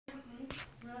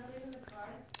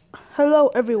Hello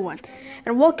everyone,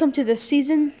 and welcome to the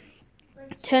Season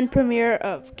 10 premiere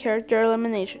of Character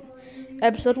Elimination,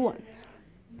 Episode 1.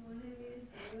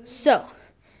 So,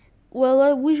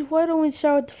 why don't we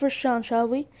start with the first challenge, shall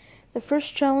we? The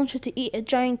first challenge is to eat a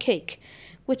giant cake.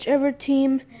 Whichever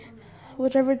team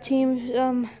was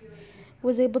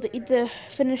able to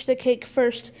finish the cake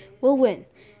first will win,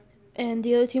 and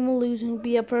the other team will lose and will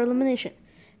be up for elimination.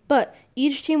 But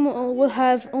each team will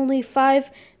have only 5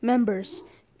 members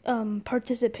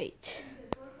participate.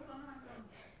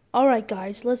 Alright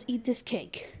guys, let's eat this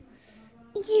cake.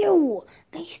 Ew,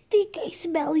 I think I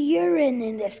smell urine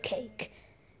in this cake.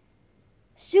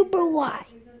 Super Y,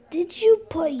 did you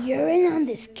put urine on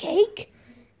this cake?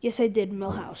 Yes, I did,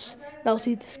 Milhouse. Now let's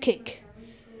eat this cake.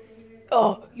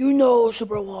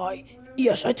 Super Y.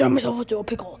 Yes, I turned myself into a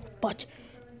pickle, but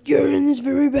urine is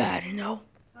very bad,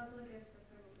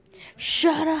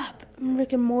 Shut up,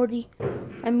 Rick and Morty.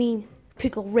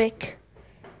 Pickle Rick.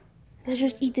 Let's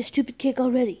just eat this stupid cake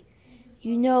already.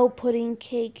 Putting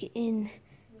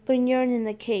urine in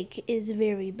the cake is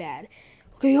very bad.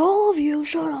 Okay, all of you,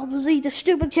 shut up. Let's eat the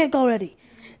stupid cake already.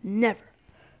 Never.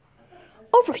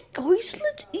 Alright, guys,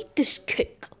 let's eat this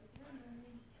cake.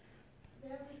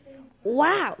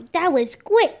 Wow, that was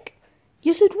quick.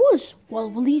 Yes, it was. Well,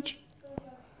 we'll eat.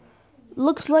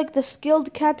 Looks like the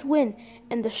skilled cats win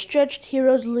and the stretched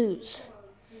heroes lose.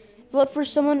 Vote for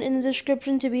someone in the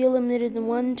description to be eliminated and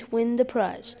one to win the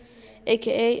prize,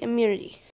 aka immunity.